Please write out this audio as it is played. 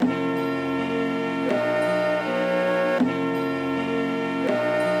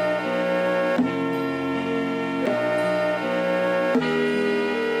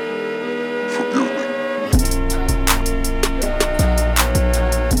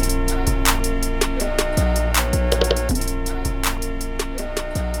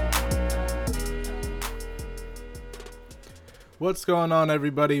What's going on,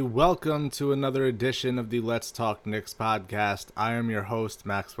 everybody? Welcome to another edition of the Let's Talk Knicks podcast. I am your host,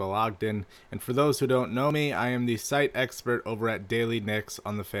 Maxwell Ogden, and for those who don't know me, I am the site expert over at Daily Knicks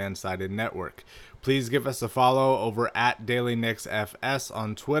on the Fansided Network. Please give us a follow over at Daily Knicks FS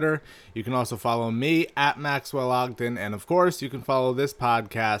on Twitter. You can also follow me at Maxwell Ogden, and of course, you can follow this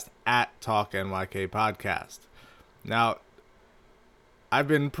podcast at Talk NYK Podcast. Now, I've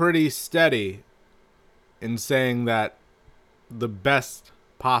been pretty steady in saying that the best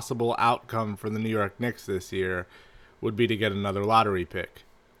possible outcome for the New York Knicks this year would be to get another lottery pick.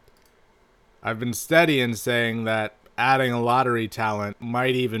 I've been steady in saying that adding a lottery talent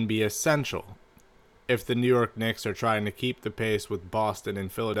might even be essential if the New York Knicks are trying to keep the pace with Boston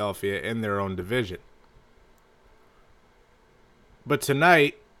and Philadelphia in their own division. But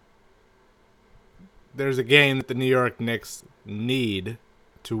tonight, there's a game that the New York Knicks need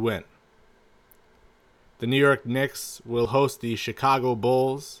to win. The New York Knicks will host the Chicago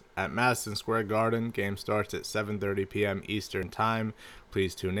Bulls at Madison Square Garden. Game starts at 7:30 p.m. Eastern Time.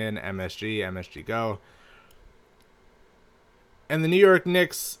 Please tune in. MSG Go. And the New York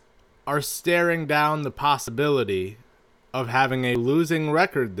Knicks are staring down the possibility of having a losing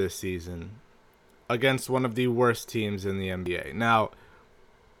record this season against one of the worst teams in the NBA. Now,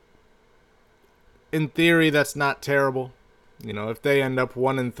 in theory, that's not terrible. You know, if they end up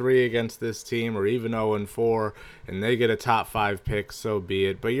 1-3 against this team or even 0-4 and they get a top 5 pick, so be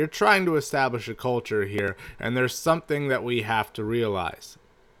it. But you're trying to establish a culture here, and there's something that we have to realize.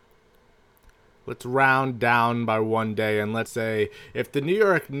 Let's round down by one day, and let's say if the New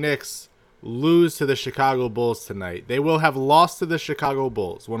York Knicks lose to the Chicago Bulls tonight, they will have lost to the Chicago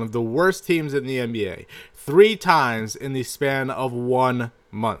Bulls, one of the worst teams in the NBA, 3 times in the span of 1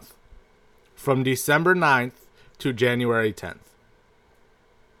 month, from December 9th to January 10th.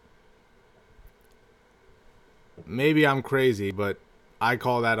 Maybe I'm crazy, but I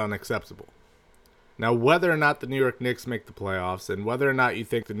call that unacceptable. Now, whether or not the New York Knicks make the playoffs, and whether or not you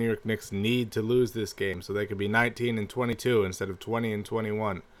think the New York Knicks need to lose this game so they could be 19-22 instead of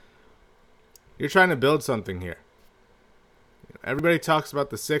 20-21, you're trying to build something here. Everybody talks about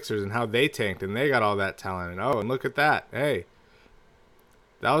the Sixers and how they tanked and they got all that talent. And look at that. Hey,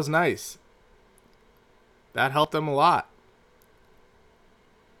 that was nice. That helped them a lot.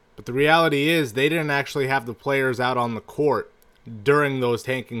 But the reality is they didn't actually have the players out on the court during those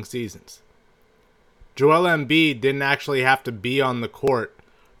tanking seasons. Joel Embiid didn't actually have to be on the court,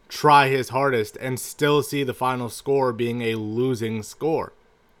 try his hardest, and still see the final score being a losing score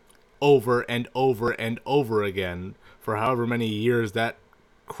over and over and over again for however many years that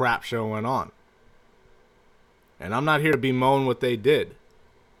crap show went on. And I'm not here to bemoan what they did.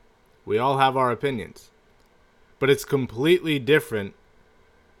 We all have our opinions. But it's completely different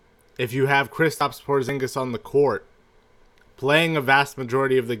if you have Kristaps Porzingis on the court playing a vast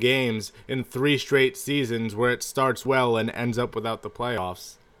majority of the games in 3 straight seasons where it starts well and ends up without the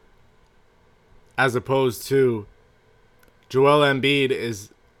playoffs, as opposed to Joel Embiid is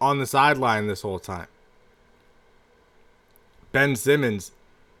on the sideline this whole time. Ben Simmons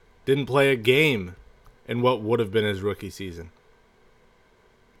didn't play a game in what would have been his rookie season.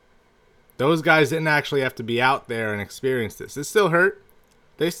 Those guys didn't actually have to be out there and experience this. It still hurt.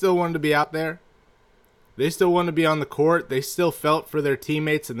 They still wanted to be out there. They still wanted to be on the court. They still felt for their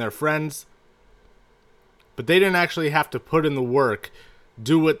teammates and their friends. But they didn't actually have to put in the work,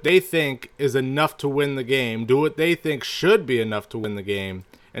 do what they think is enough to win the game, do what they think should be enough to win the game,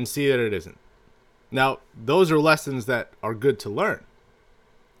 and see that it isn't. Now, those are lessons that are good to learn.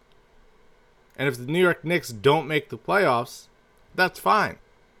 And if the New York Knicks don't make the playoffs, that's fine.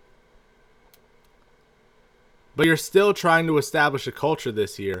 But you're still trying to establish a culture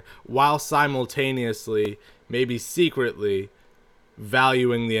this year while simultaneously, maybe secretly,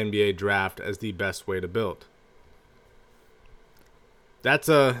 valuing the NBA draft as the best way to build. That's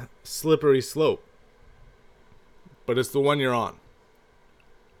a slippery slope, but it's the one you're on.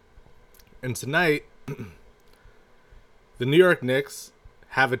 And tonight, the New York Knicks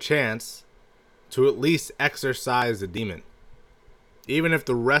have a chance to at least exercise a demon, even if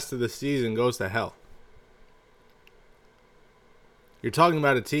the rest of the season goes to hell. You're talking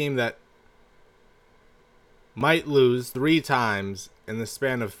about a team that might lose 3 times in the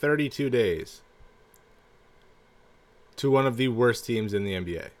span of 32 days to one of the worst teams in the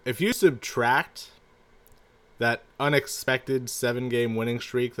NBA. If you subtract that unexpected 7-game winning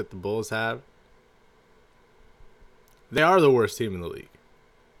streak that the Bulls have, they are the worst team in the league.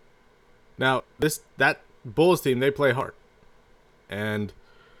 Now, that Bulls team, they play hard. And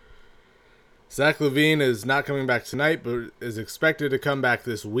Zach LaVine is not coming back tonight, but is expected to come back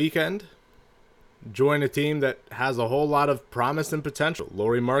this weekend. join a team that has a whole lot of promise and potential.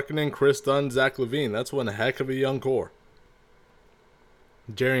 Lauri Markkanen, Chris Dunn, Zach LaVine. That's one heck of a young core.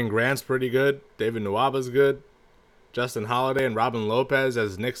 Jerian Grant's pretty good. David Nwaba's good. Justin Holiday and Robin Lopez,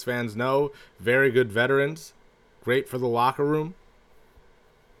 as Knicks fans know, very good veterans. Great for the locker room.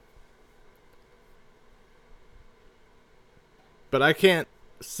 But I can't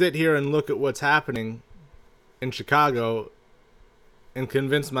sit here and look at what's happening in Chicago and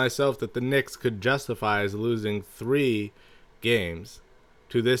convince myself that the Knicks could justify as losing 3 games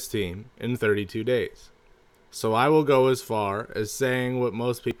to this team in 32 days. So I will go as far as saying what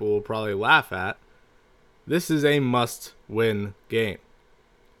most people will probably laugh at. This is a must-win game.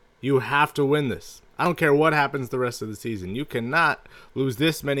 You have to win this. I don't care what happens the rest of the season. You cannot lose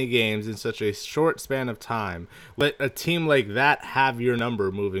this many games in such a short span of time. Let a team like that have your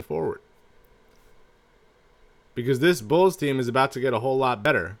number moving forward. Because this Bulls team is about to get a whole lot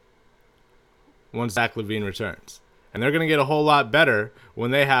better once Zach LaVine returns. And they're going to get a whole lot better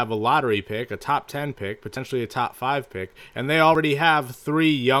when they have a lottery pick, a top 10 pick, potentially a top 5 pick, and they already have 3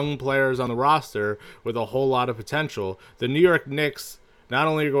 young players on the roster with a whole lot of potential. The New York Knicks not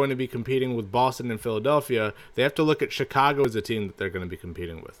only are going to be competing with Boston and Philadelphia, they have to look at Chicago as a team that they're going to be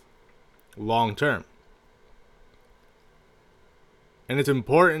competing with long term. And it's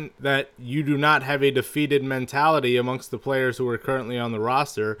important that you do not have a defeated mentality amongst the players who are currently on the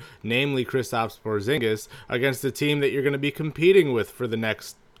roster, namely Kristaps Porzingis, against the team that you're going to be competing with for the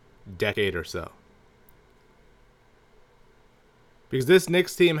next decade or so. Because this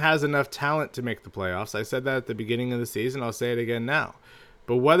Knicks team has enough talent to make the playoffs. I said that at the beginning of the season. I'll say it again now.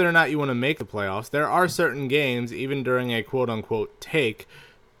 But whether or not you want to make the playoffs, there are certain games, even during a quote-unquote take,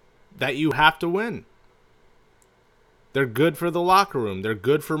 that you have to win. They're good for the locker room. They're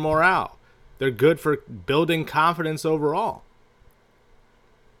good for morale. They're good for building confidence overall.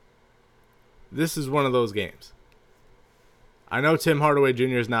 This is one of those games. I know Tim Hardaway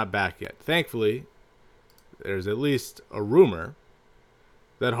Jr. is not back yet. Thankfully, there's at least a rumor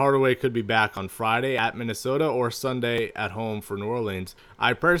that Hardaway could be back on Friday at Minnesota or Sunday at home for New Orleans.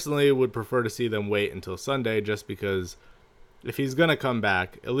 I personally would prefer to see them wait until Sunday, just because if he's going to come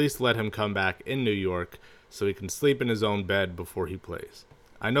back, at least let him come back in New York so he can sleep in his own bed before he plays.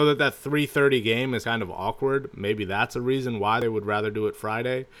 I know that 3:30 game is kind of awkward. Maybe that's a reason why they would rather do it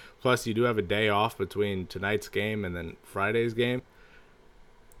Friday. Plus, you do have a day off between tonight's game and then Friday's game.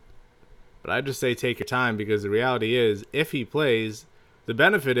 But I just say take your time, because the reality is, if he plays, the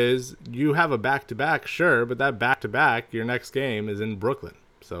benefit is you have a back-to-back, sure, but that back-to-back, your next game is in Brooklyn.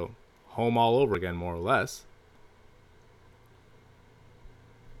 So, home all over again, more or less.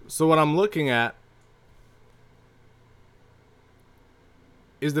 So what I'm looking at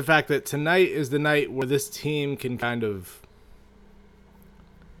is the fact that tonight is the night where this team can kind of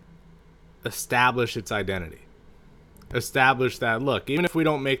establish its identity. Establish that, look, even if we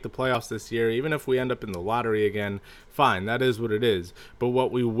don't make the playoffs this year, even if we end up in the lottery again, fine, that is what it is. But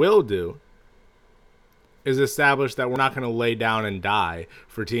what we will do is establish that we're not going to lay down and die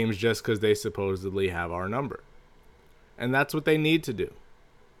for teams just because they supposedly have our number. And that's what they need to do.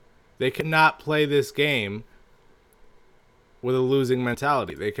 They cannot play this game with a losing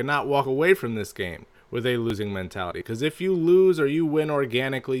mentality. They cannot walk away from this game with a losing mentality. Because if you lose or you win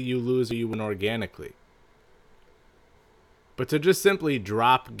organically, you lose or you win organically. But to just simply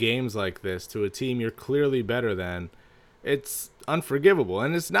drop games like this to a team you're clearly better than, it's unforgivable.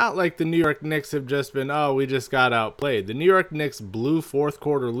 And it's not like the New York Knicks have just been, oh, we just got outplayed. The New York Knicks blew fourth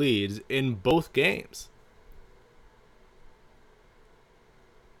quarter leads in both games.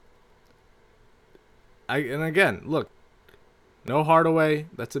 And again, look, no Hardaway,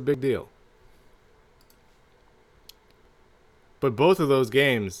 that's a big deal. But both of those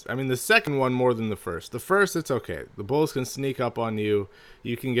games, I mean, the second one more than the first. The first, it's okay. The Bulls can sneak up on you.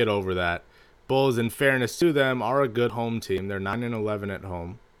 You can get over that. Bulls, in fairness to them, are a good home team. They're 9-11 at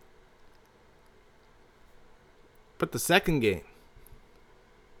home. But the second game,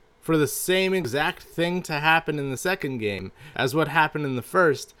 for the same exact thing to happen in the second game as what happened in the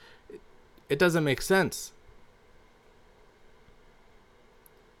first, it doesn't make sense.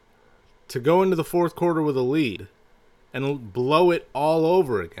 To go into the fourth quarter with a lead and blow it all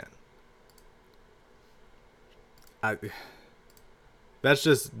over again. That's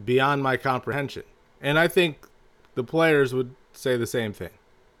just beyond my comprehension. And I think the players would say the same thing.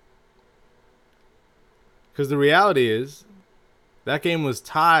 Because the reality is, that game was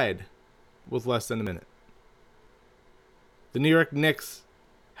tied with less than a minute. The New York Knicks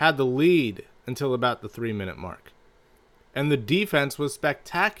had the lead until about the 3-minute mark. And the defense was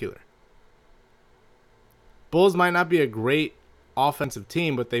spectacular. Bulls might not be a great offensive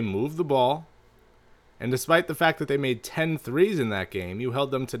team, but they moved the ball. And despite the fact that they made 10 threes in that game, you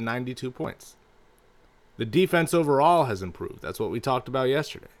held them to 92 points. The defense overall has improved. That's what we talked about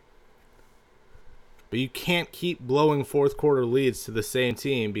yesterday. But you can't keep blowing fourth quarter leads to the same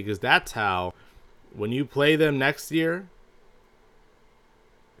team, because that's how, when you play them next year,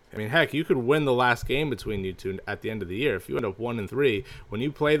 I mean, heck, you could win the last game between you two at the end of the year. If you end up 1-3, when you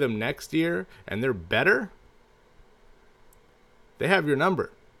play them next year and they're better, they have your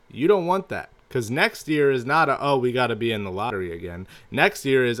number. You don't want that, because next year is not we got to be in the lottery again. Next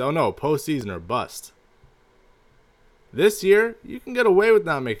year is, oh no, postseason or bust. This year, you can get away with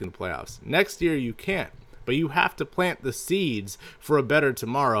not making the playoffs. Next year, you can't. But you have to plant the seeds for a better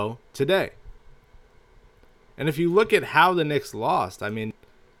tomorrow today. And if you look at how the Knicks lost, I mean,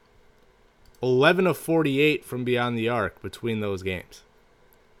 11 of 48 from beyond the arc between those games.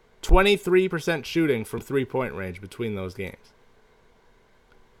 23% shooting from three-point range between those games.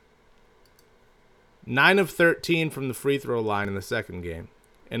 9 of 13 from the free throw line in the second game.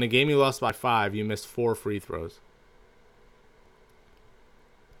 In a game you lost by 5, you missed 4 free throws.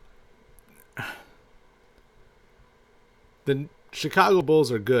 The Chicago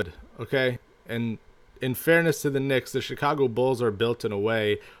Bulls are good, okay? And in fairness to the Knicks, the Chicago Bulls are built in a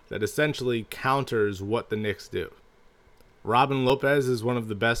way that essentially counters what the Knicks do. Robin Lopez is one of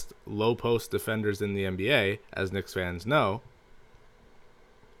the best low-post defenders in the NBA, as Knicks fans know.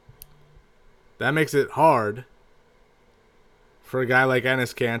 That makes it hard for a guy like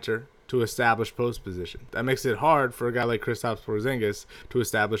Enes Kanter to establish post position. That makes it hard for a guy like Kristaps Porzingis to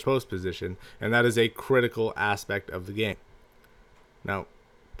establish post position, and that is a critical aspect of the game. Now,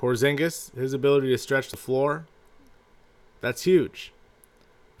 Porzingis, his ability to stretch the floor, that's huge.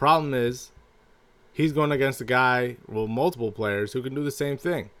 Problem is, he's going against a guy, well, multiple players who can do the same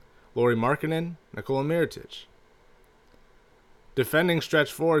thing. Lauri Markkanen, Nikola Mirotic. Defending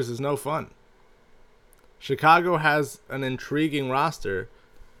stretch fours is no fun. Chicago has an intriguing roster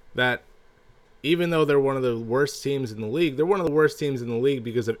that, even though they're one of the worst teams in the league, they're one of the worst teams in the league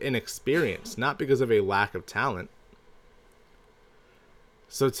because of inexperience, not because of a lack of talent.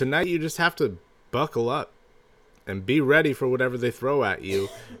 So tonight you just have to buckle up and be ready for whatever they throw at you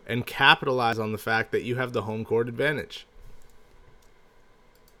and capitalize on the fact that you have the home court advantage.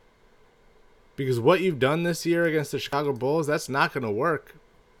 Because what you've done this year against the Chicago Bulls, that's not going to work.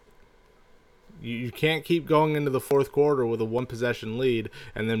 You can't keep going into the fourth quarter with a one-possession lead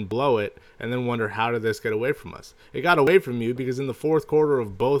and then blow it and then wonder, how did this get away from us? It got away from you because in the fourth quarter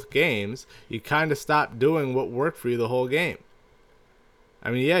of both games, you kind of stopped doing what worked for you the whole game. I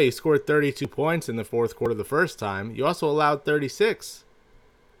mean, yeah, you scored 32 points in the fourth quarter the first time. You also allowed 36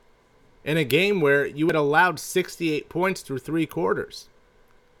 in a game where you had allowed 68 points through 3 quarters.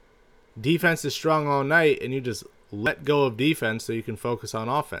 Defense is strong all night, and you just let go of defense so you can focus on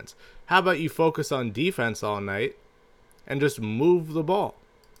offense. How about you focus on defense all night and just move the ball?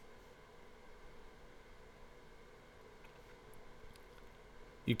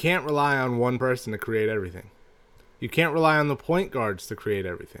 You can't rely on one person to create everything. You can't rely on the point guards to create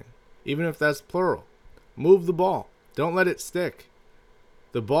everything, even if that's plural. Move the ball. Don't let it stick.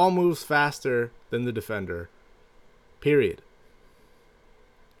 The ball moves faster than the defender, period.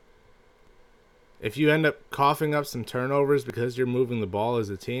 If you end up coughing up some turnovers because you're moving the ball as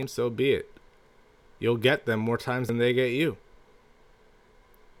a team, so be it. You'll get them more times than they get you.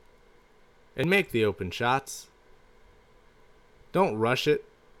 And make the open shots. Don't rush it.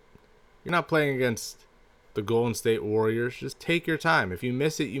 You're not playing against the Golden State Warriors. Just take your time. If you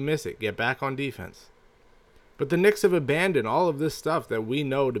miss it, you miss it. Get back on defense. But the Knicks have abandoned all of this stuff that we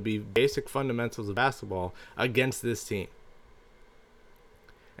know to be basic fundamentals of basketball against this team.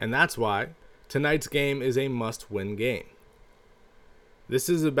 And that's why tonight's game is a must-win game. This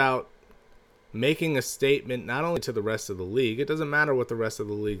is about making a statement not only to the rest of the league. It doesn't matter what the rest of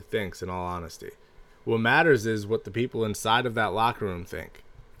the league thinks, in all honesty. What matters is what the people inside of that locker room think.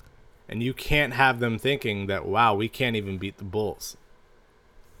 And you can't have them thinking that, wow, we can't even beat the Bulls.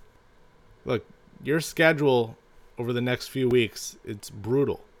 Look, your schedule over the next few weeks, it's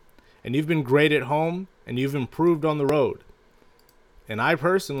brutal. And you've been great at home, and you've improved on the road. And I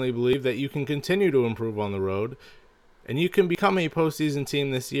personally believe that you can continue to improve on the road, and you can become a postseason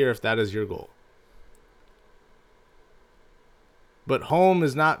team this year if that is your goal. But home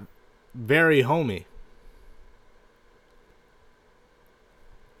is not very homey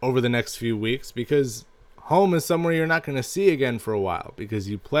over the next few weeks, because home is somewhere you're not going to see again for a while, because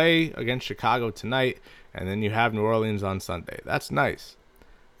you play against Chicago tonight and then you have New Orleans on Sunday. That's nice.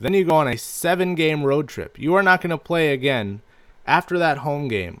 Then you go on a 7-game road trip. You are not going to play again after that home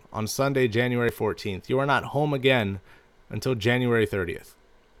game on Sunday, January 14th. You are not home again until January 30th.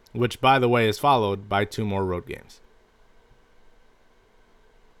 which, by the way, is followed by 2 more road games.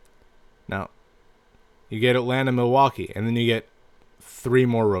 Now, you get Atlanta, Milwaukee, and then you get 3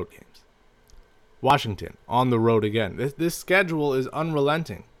 more road games. Washington, on the road again. This schedule is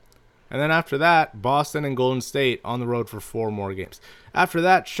unrelenting. And then after that, Boston and Golden State on the road for 4 more games. After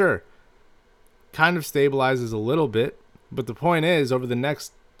that, sure, kind of stabilizes a little bit. But the point is, over the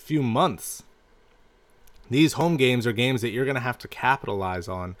next few months, these home games are games that you're going to have to capitalize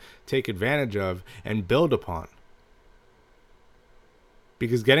on, take advantage of, and build upon.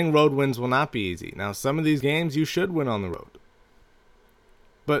 Because getting road wins will not be easy. Now, some of these games you should win on the road.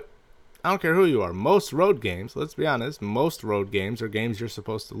 But I don't care who you are. Most road games, let's be honest, most road games are games you're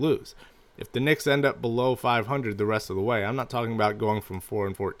supposed to lose. If the Knicks end up below 500 the rest of the way, I'm not talking about going from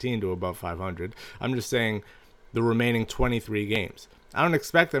 4-14 to above 500. I'm just saying the remaining 23 games. I don't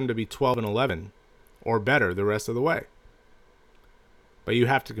expect them to be 12-11 or better the rest of the way. But you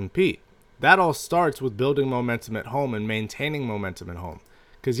have to compete. That all starts with building momentum at home and maintaining momentum at home.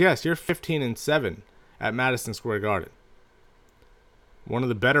 Because yes, you're 15-7 at Madison Square Garden. One of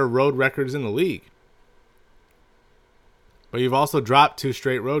the better road records in the league. But you've also dropped 2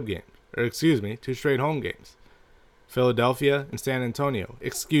 straight road games. 2 straight home games. Philadelphia and San Antonio.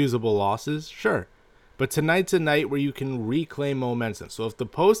 Excusable losses, sure. But tonight's a night where you can reclaim momentum. So if the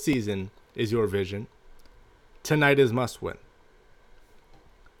postseason is your vision, tonight is must win.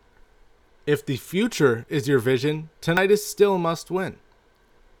 If the future is your vision, tonight is still must win.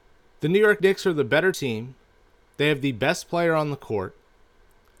 The New York Knicks are the better team. They have the best player on the court.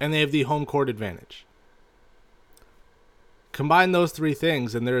 And they have the home court advantage. Combine those 3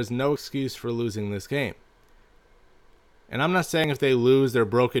 things, and there is no excuse for losing this game. And I'm not saying if they lose, they're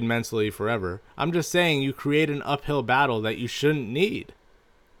broken mentally forever. I'm just saying you create an uphill battle that you shouldn't need.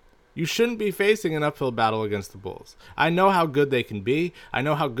 You shouldn't be facing an uphill battle against the Bulls. I know how good they can be. I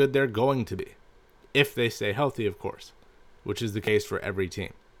know how good they're going to be. If they stay healthy, of course, which is the case for every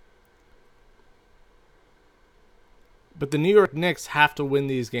team. But the New York Knicks have to win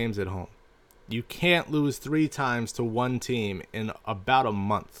these games at home. You can't lose 3 times to one team in about a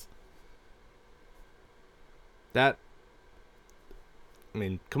month. Come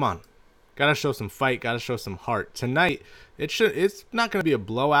on. Gotta show some fight, gotta show some heart. Tonight, it's not going to be a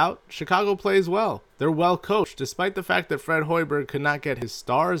blowout. Chicago plays well. They're well coached, despite the fact that Fred Hoiberg could not get his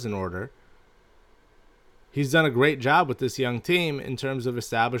stars in order. He's done a great job with this young team in terms of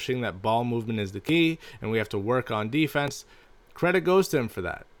establishing that ball movement is the key, and we have to work on defense. Credit goes to him for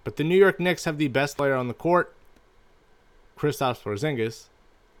that. But the New York Knicks have the best player on the court, Kristaps Porzingis,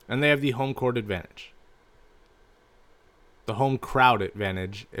 and they have the home court advantage. The home crowd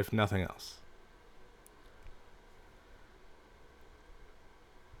advantage, if nothing else.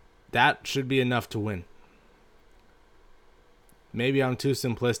 That should be enough to win. Maybe I'm too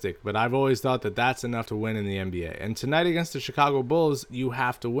simplistic, but I've always thought that that's enough to win in the NBA. And tonight against the Chicago Bulls, you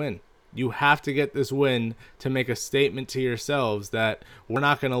have to win. You have to get this win to make a statement to yourselves that we're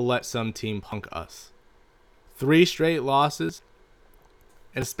not going to let some team punk us. 3 straight losses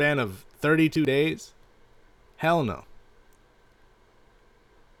in a span of 32 days? Hell no.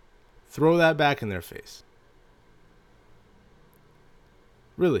 Throw that back in their face.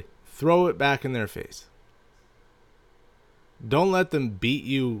 Really, throw it back in their face. Don't let them beat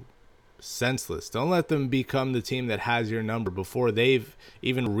you senseless. Don't let them become the team that has your number before they've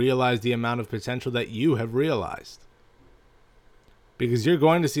even realized the amount of potential that you have realized. Because you're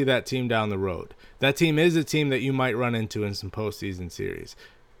going to see that team down the road. That team is a team that you might run into in some postseason series.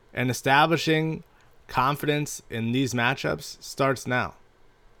 And establishing confidence in these matchups starts now.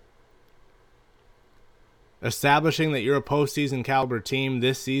 Establishing that you're a postseason caliber team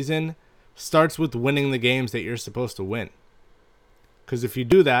this season starts with winning the games that you're supposed to win. Because if you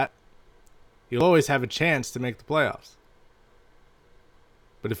do that, you'll always have a chance to make the playoffs.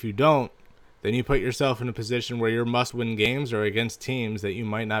 But if you don't, then you put yourself in a position where your must-win games are against teams that you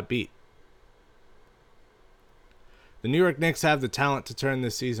might not beat. The New York Knicks have the talent to turn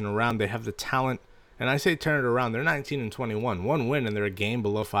this season around. They have the talent, and I say turn it around. They're 19-21, 1 win, and they're a game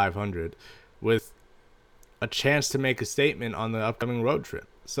below 500 with a chance to make a statement on the upcoming road trip.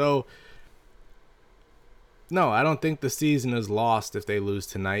 So, no, I don't think the season is lost if they lose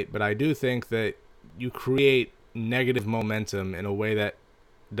tonight, but I do think that you create negative momentum in a way that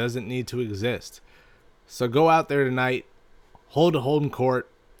doesn't need to exist. So go out there tonight, hold a home court,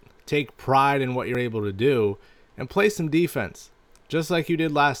 take pride in what you're able to do, and play some defense, just like you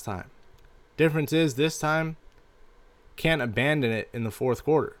did last time. Difference is this time, can't abandon it in the fourth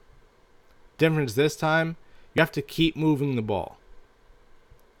quarter. Difference this time, you have to keep moving the ball.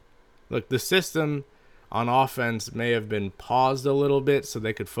 Look, the system on offense may have been paused a little bit so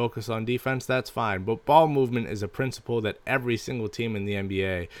they could focus on defense, that's fine. But ball movement is a principle that every single team in the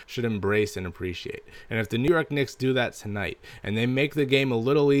NBA should embrace and appreciate. And if the New York Knicks do that tonight, and they make the game a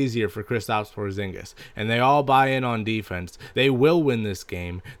little easier for Kristaps Porzingis, and they all buy in on defense, they will win this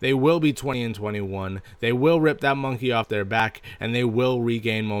game. They will be 20-21. They will rip that monkey off their back, and they will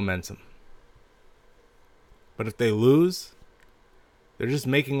regain momentum. But if they lose, they're just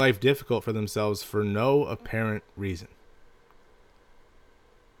making life difficult for themselves for no apparent reason.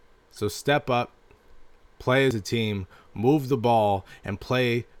 So step up, play as a team, move the ball, and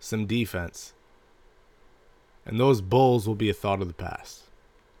play some defense. And those Bulls will be a thought of the past.